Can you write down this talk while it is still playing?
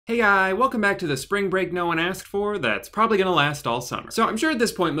Hey guy, welcome back to the spring break no one asked for that's probably gonna last all summer. So I'm sure at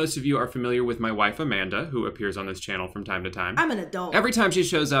this point most of you are familiar with my wife Amanda, who appears on this channel from time to time. I'm an adult. Every time she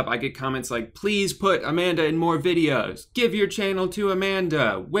shows up, I get comments like, please put Amanda in more videos. Give your channel to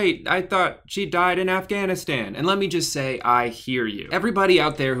Amanda. Wait, I thought she died in Afghanistan. And let me just say, I hear you. Everybody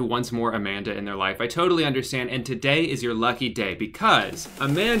out there who wants more Amanda in their life, I totally understand, and today is your lucky day because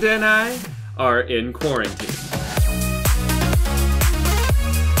Amanda and I are in quarantine.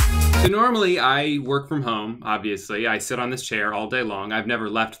 So normally I work from home, obviously. I sit on this chair all day long. I've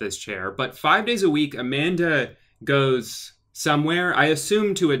never left this chair, but 5 days a week, Amanda goes somewhere, I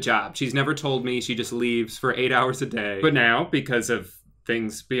assume to a job. She's never told me, she just leaves for 8 hours a day. But now, because of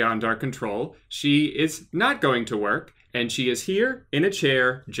things beyond our control, she is not going to work. And she is here in a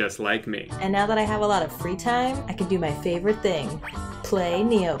chair just like me. And now that I have a lot of free time, I can do my favorite thing, play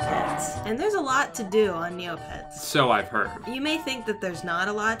Neopets. And there's a lot to do on Neopets. So I've heard. You may think that there's not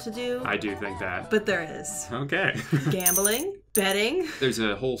a lot to do. I do think that. But there is. Okay. Gambling, betting. There's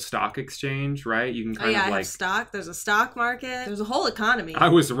a whole stock exchange, right? You can kind of I like... have stock. There's a stock market. There's a whole economy. I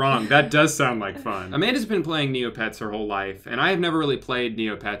was wrong. That does sound like fun. Amanda's been playing Neopets her whole life, and I have never really played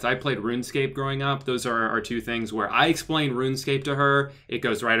Neopets. I played Runescape growing up. Those are our two things where I explain RuneScape to her, it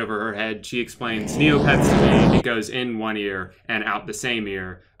goes right over her head. She explains Neopets to me, it goes in one ear and out the same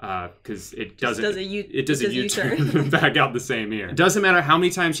ear, because it doesn't U-turn back out the same ear. It doesn't matter how many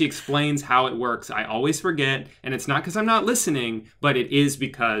times she explains how it works, I always forget, and it's not because I'm not listening, but it is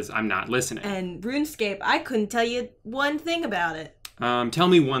because I'm not listening. And RuneScape, I couldn't tell you one thing about it. Tell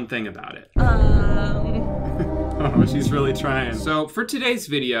me one thing about it. Oh, she's really trying. So for today's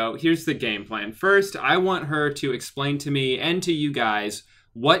video, here's the game plan. First, I want her to explain to me and to you guys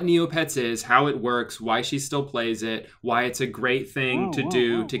what Neopets is, how it works, why she still plays it, why it's a great thing to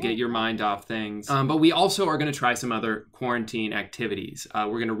do to get your mind off things. But we also are gonna try some other quarantine activities.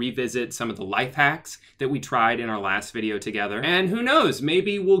 We're gonna revisit some of the life hacks that we tried in our last video together. And who knows,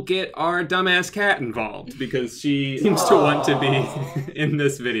 maybe we'll get our dumbass cat involved because she seems to want to be in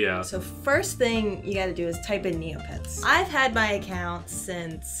this video. So first thing you gotta do is type in Neopets. I've had my account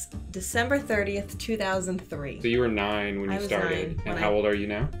since December 30th, 2003. So you were 9 when you started. And how old are you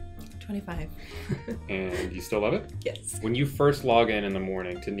now? 25. And you still love it? Yes. When you first log in the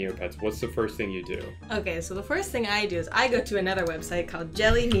morning to Neopets, what's the first thing you do? Okay, so the first thing I do is I go to another website called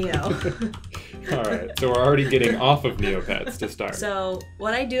Jelly Neo. All right, so we're already getting off of Neopets to start. So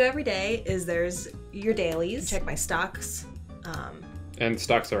what I do every day is there's your dailies, check my stocks. And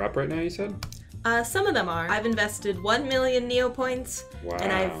stocks are up right now, you said? Some of them are. I've invested 1 million Neopoints, wow.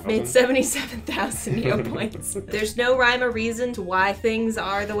 and I've made 77,000 Neopoints. There's no rhyme or reason to why things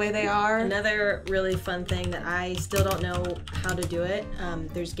are the way they are. Another really fun thing that I still don't know how to do it,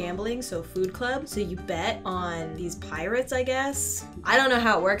 there's gambling, so food club. So you bet on these pirates, I guess. I don't know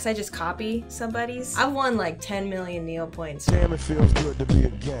how it works, I just copy somebody's. I've won like 10 million Neopoints. Damn, it feels good to be a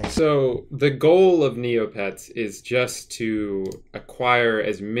gang. So the goal of Neopets is just to acquire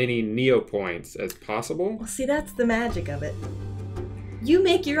as many Neopoints as possible? Well, see, that's the magic of it. You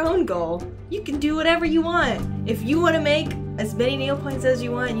make your own goal. You can do whatever you want. If you want to make as many Neopoints as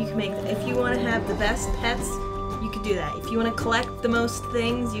you want, you can make them. If you want to have the best pets, you can do that. If you want to collect the most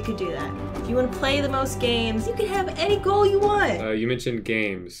things, you can do that. If you want to play the most games, you can have any goal you want. You mentioned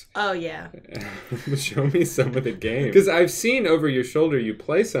games. Oh, yeah. Show me some of the games. Because I've seen over your shoulder you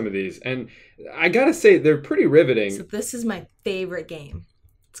play some of these, and I gotta say, they're pretty riveting. So this is my favorite game.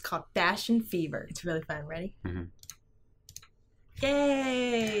 It's called Fashion Fever. It's really fun. Ready? Mm-hmm.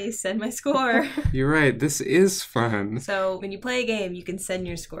 Yay! Send my score. You're right. This is fun. So when you play a game, you can send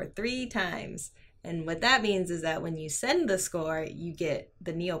your score 3 times. And what that means is that when you send the score, you get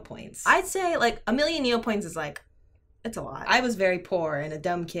the Neopoints. I'd say like 1 million Neopoints is like, it's a lot. I was very poor and a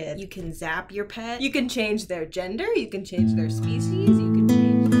dumb kid. You can zap your pet. You can change their gender. You can change their species. You can change...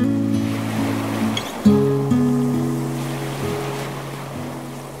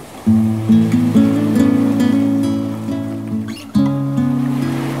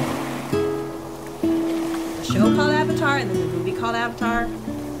 and then the movie called Avatar.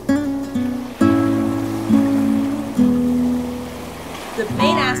 The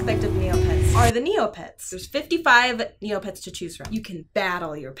main aspect of Neopets are the Neopets. There's 55 Neopets to choose from. You can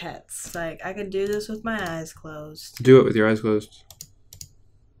battle your pets. It's like, I can do this with my eyes closed. Do it with your eyes closed.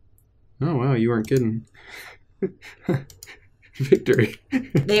 Oh wow, you weren't kidding. Victory.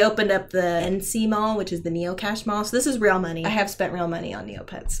 They opened up the NC Mall, which is the Neocash Mall. So this is real money. I have spent real money on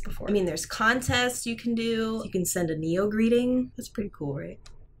Neopets before. I mean, there's contests you can do. You can send a Neo greeting. That's pretty cool, right?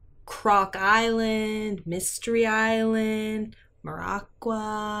 Croc Island, Mystery Island,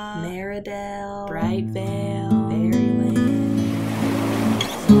 Maraqua, Meridel, Bright Vale, Fairyland.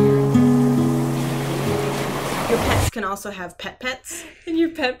 Neopets can also have pets. And your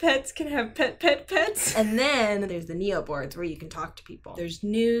pets can have pets. And then there's the Neo boards where you can talk to people. There's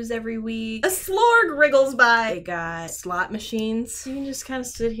news every week. A slorg wriggles by. They got slot machines. You can just kind of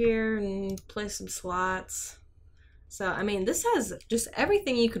sit here and play some slots. So, I mean, this has just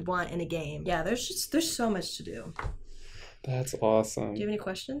everything you could want in a game. Yeah, there's so much to do. That's awesome. Do you have any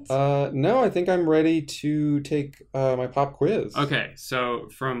questions? No, I think I'm ready to take my pop quiz. Okay, so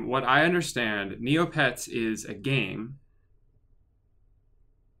from what I understand, Neopets is a game.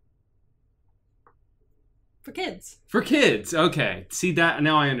 For kids. For kids, okay. See that,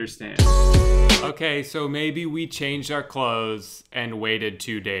 now I understand. Okay, so maybe we changed our clothes and waited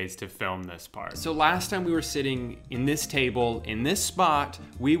 2 days to film this part. So last time we were sitting in this table, in this spot,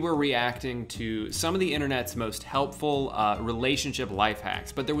 we were reacting to some of the internet's most helpful relationship life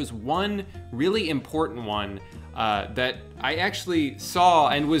hacks. But there was one really important one that I actually saw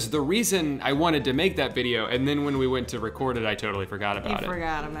and was the reason I wanted to make that video. And then when we went to record it, I totally forgot about it. You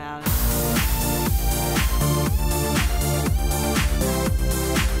forgot about it.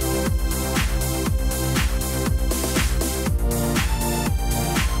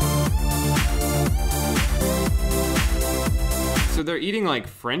 So they're eating like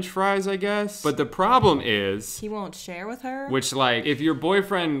French fries, I guess. But the problem is... He won't share with her? Which, like, if your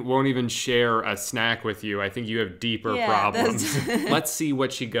boyfriend won't even share a snack with you, I think you have deeper problems. Let's see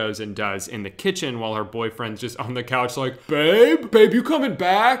what she goes and does in the kitchen while her boyfriend's just on the couch like, Babe, you coming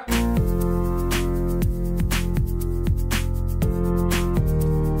back?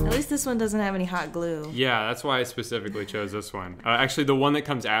 This one doesn't have any hot glue. Yeah, that's why I specifically chose this one. Actually, the one that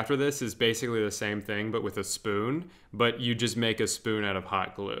comes after this is basically the same thing, but with a spoon. But you just make a spoon out of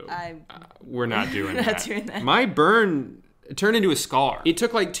hot glue. We're not doing that. My burn turned into a scar. It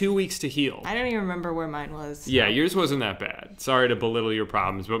took like 2 weeks to heal. I don't even remember where mine was. Yeah, yours wasn't that bad. Sorry to belittle your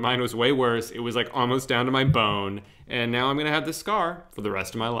problems, but mine was way worse. It was like almost down to my bone, and now I'm gonna have this scar for the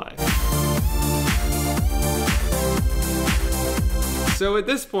rest of my life. So at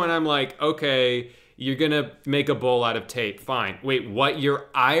this point, I'm like, okay, you're gonna make a bowl out of tape. Fine. Wait, what? You're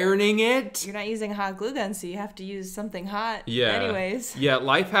ironing it? You're not using a hot glue gun, so you have to use something hot. Yeah. Anyways. Yeah,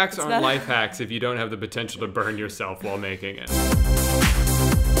 life hacks aren't life hacks if you don't have the potential to burn yourself while making it.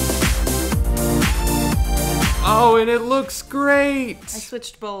 Oh, and it looks great! I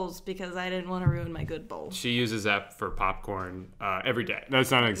switched bowls because I didn't want to ruin my good bowl. She uses that for popcorn every day. That's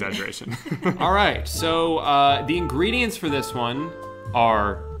not an exaggeration. All right, so the ingredients for this one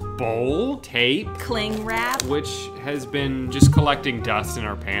are bowl, tape, cling wrap, which has been just collecting dust in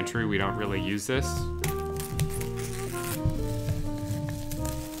our pantry. We don't really use this.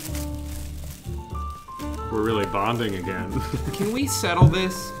 We're really bonding again. Can we settle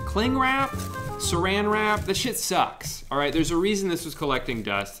this? Cling wrap? Saran wrap? That shit sucks. All right, there's a reason this was collecting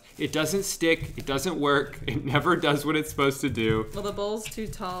dust. It doesn't stick, it doesn't work, it never does what it's supposed to do. Well, the bowl's too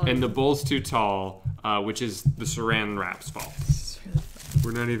tall. And the bowl's too tall, which is the saran wrap's fault.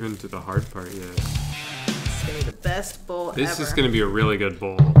 We're not even to the hard part yet. It's gonna be the best bowl ever. This is gonna be a really good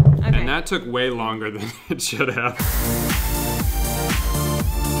bowl. Okay. And that took way longer than it should have.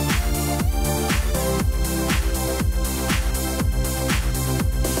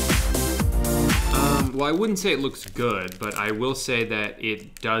 Well, I wouldn't say it looks good, but I will say that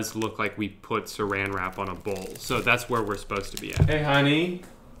it does look like we put saran wrap on a bowl. So that's where we're supposed to be at. Hey, honey.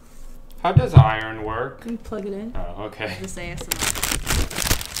 How does iron work? You can plug it in. Oh, okay. Is this ASMR?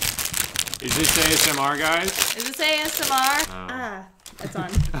 Is this ASMR, guys? Is this ASMR? Oh. It's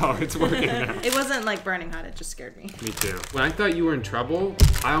on. Oh, it's working now. It wasn't like burning hot, it just scared me. Me too. When I thought you were in trouble,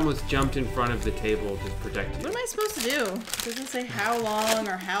 I almost jumped in front of the table to protect you. What am I supposed to do? It doesn't say how long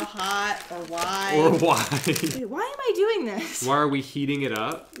or how hot or why. Or why. Wait, why am I doing this? Why are we heating it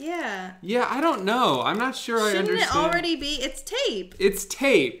up? Yeah. Yeah, I don't know. I'm not sure I understand. Shouldn't it already be? It's tape. It's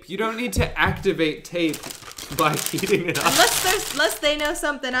tape. You don't need to activate tape by heating it up. Unless they know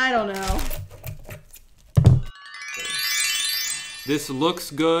something I don't know. This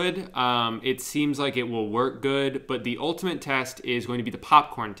looks good. It seems like it will work good, but the ultimate test is going to be the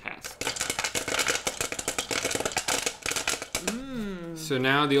popcorn test. So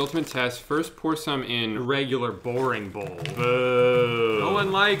now the ultimate test, first pour some in a regular boring bowl. Boo. No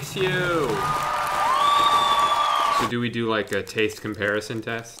one likes you. So do we do like a taste comparison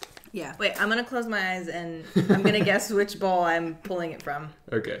test? Yeah. Wait, I'm gonna close my eyes and I'm gonna guess which bowl I'm pulling it from.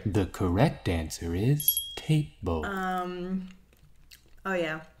 Okay. The correct answer is tape bowl. Oh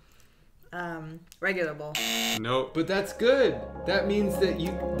yeah. Regular bowl. No, but that's good. That means that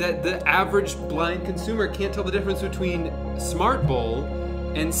that the average blind consumer can't tell the difference between smart bowl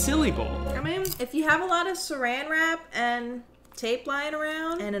and silly bowl. I mean, if you have a lot of saran wrap and tape lying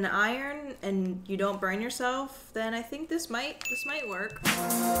around and an iron and you don't burn yourself, then I think this might work.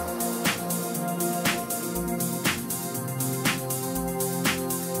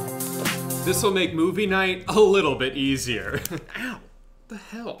 This will make movie night a little bit easier. Ow, the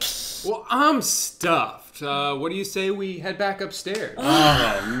hell? Well, I'm stuffed. What do you say we head back upstairs?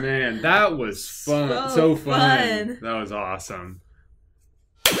 Oh man, that was fun. So fun. That was awesome.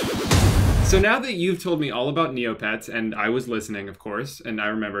 So now that you've told me all about Neopets, and I was listening, of course, and I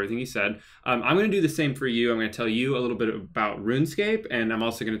remember everything you said, I'm going to do the same for you. I'm going to tell you a little bit about RuneScape, and I'm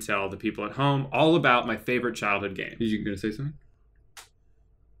also going to tell the people at home all about my favorite childhood game. Are you going to say something?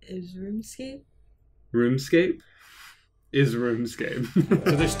 Is RuneScape? RuneScape is RuneScape.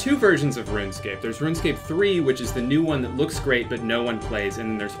 So there's two versions of RuneScape. There's RuneScape 3, which is the new one that looks great, but no one plays.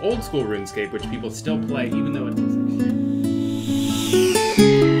 And then there's old school RuneScape, which people still play, even though it looks like shit.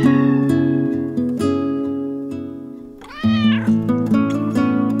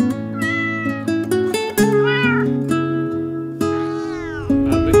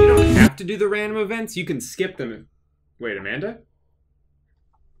 But you don't have to do the random events. You can skip them. Wait, Amanda?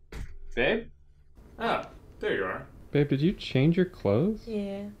 Babe? Oh, there you are. Babe, did you change your clothes?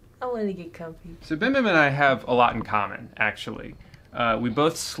 Yeah, I want to get comfy. So Bim Bim and I have a lot in common, actually. We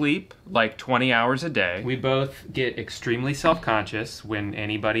both sleep like 20 hours a day. We both get extremely self-conscious when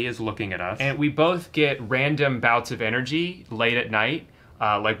anybody is looking at us. And we both get random bouts of energy late at night.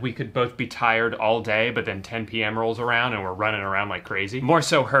 Like we could both be tired all day, but then 10 p.m. rolls around and we're running around like crazy. More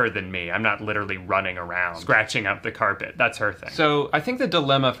so her than me. I'm not literally running around, scratching up the carpet. That's her thing. So I think the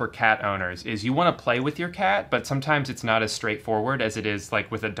dilemma for cat owners is you want to play with your cat, but sometimes it's not as straightforward as it is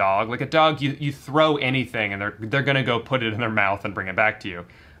like with a dog. Like a dog, you throw anything and they're gonna go put it in their mouth and bring it back to you.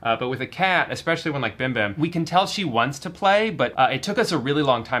 But with a cat, especially one like Bim Bim, we can tell she wants to play, but it took us a really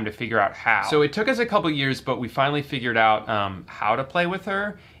long time to figure out how. So it took us a couple years, but we finally figured out how to play with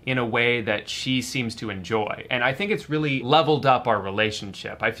her in a way that she seems to enjoy. And I think it's really leveled up our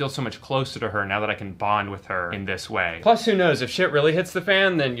relationship. I feel so much closer to her now that I can bond with her in this way. Plus, who knows, if shit really hits the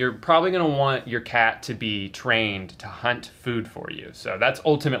fan, then you're probably gonna want your cat to be trained to hunt food for you. So that's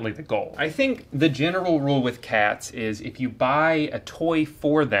ultimately the goal. I think the general rule with cats is if you buy a toy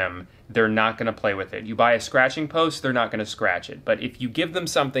for them, they're not gonna play with it. You buy a scratching post, they're not gonna scratch it. But if you give them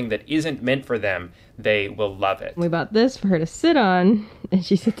something that isn't meant for them, they will love it. We bought this for her to sit on, and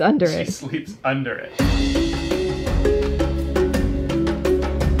she sits under it. She sleeps under it.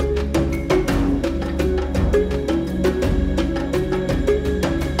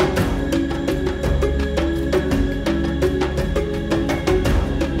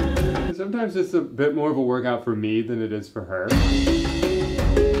 Sometimes it's a bit more of a workout for me than it is for her.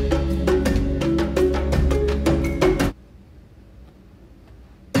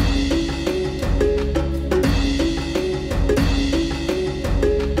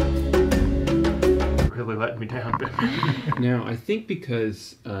 Let me down. Now, I think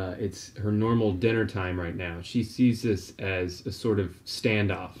because it's her normal dinner time right now, she sees this as a sort of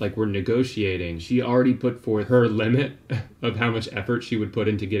standoff, like we're negotiating. She already put forth her limit of how much effort she would put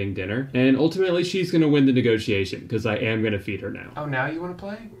into getting dinner, and ultimately she's going to win the negotiation because I am going to feed her now. Oh, now you want to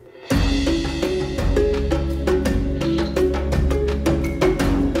play?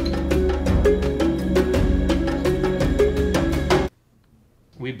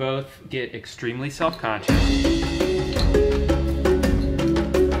 We both get extremely self-conscious.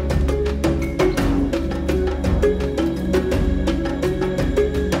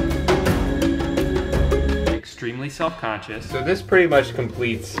 Extremely self-conscious. So this pretty much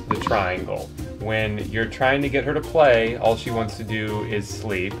completes the triangle. When you're trying to get her to play, all she wants to do is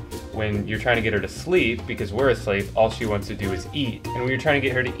sleep. When you're trying to get her to sleep, because we're asleep, all she wants to do is eat. And when you're trying to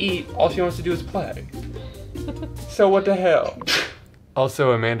get her to eat, all she wants to do is play. So what the hell?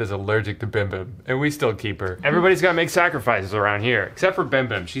 Also, Amanda's allergic to Bim Bim, and we still keep her. Everybody's gotta make sacrifices around here, except for Bim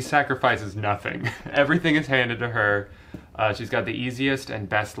Bim. She sacrifices nothing. Everything is handed to her. She's got the easiest and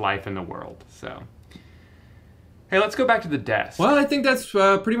best life in the world, so. Hey, let's go back to the desk. Well, I think that's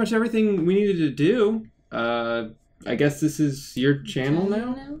pretty much everything we needed to do. I guess this is your channel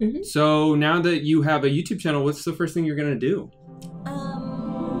now? Mm-hmm. So now that you have a YouTube channel, what's the first thing you're gonna do?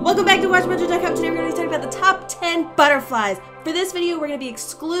 Welcome back to WatchMojo.com. Today we're going to be talking about the top 10 butterflies. For this video, we're going to be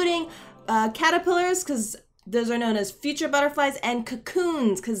excluding caterpillars because those are known as future butterflies, and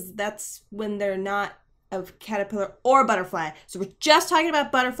cocoons because that's when they're not a caterpillar or butterfly. So we're just talking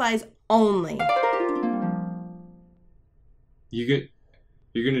about butterflies only. You're going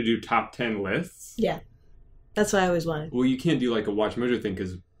to do top 10 lists? Yeah. That's what I always wanted. Well, you can't do like a Watch Mojo thing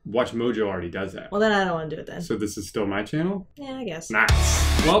because Watch Mojo already does that. Well, then I don't want to do it then. So this is still my channel? Yeah, I guess.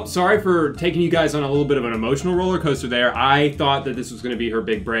 Nice. Well, sorry for taking you guys on a little bit of an emotional roller coaster there. I thought that this was going to be her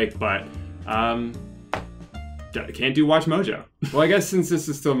big break, but can't do Watch Mojo. Well, I guess since this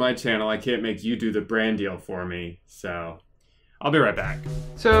is still my channel, I can't make you do the brand deal for me, so I'll be right back.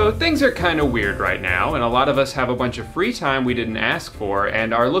 So things are kind of weird right now, and a lot of us have a bunch of free time we didn't ask for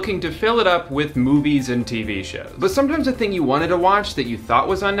and are looking to fill it up with movies and TV shows. But sometimes a thing you wanted to watch that you thought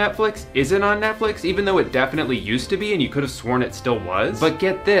was on Netflix isn't on Netflix, even though it definitely used to be and you could have sworn it still was. But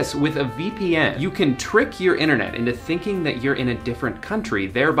get this, with a VPN, you can trick your internet into thinking that you're in a different country,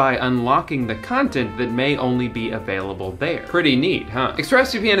 thereby unlocking the content that may only be available there. Pretty neat, huh?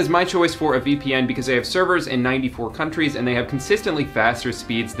 ExpressVPN is my choice for a VPN because they have servers in 94 countries and they have consistently faster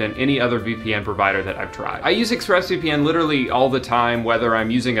speeds than any other VPN provider that I've tried. I use ExpressVPN literally all the time, whether I'm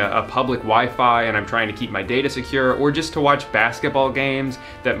using a public Wi-Fi and I'm trying to keep my data secure, or just to watch basketball games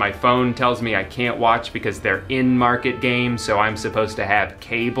that my phone tells me I can't watch because they're in-market games, so I'm supposed to have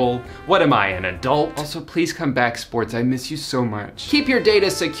cable. What am I, an adult? Also, please come back, sports. I miss you so much. Keep your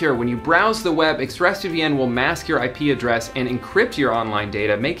data secure. When you browse the web, ExpressVPN will mask your IP address and encrypt your online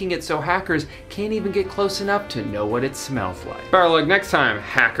data, making it so hackers can't even get close enough to know what it smells like. Look, next time,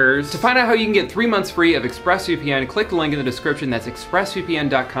 hackers. To find out how you can get 3 months free of ExpressVPN, click the link in the description. That's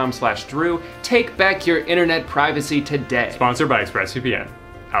expressvpn.com/Drew. Take back your internet privacy today. Sponsored by ExpressVPN,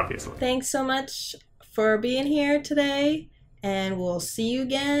 obviously. Thanks so much for being here today, and we'll see you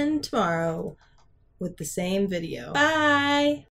again tomorrow with the same video. Bye!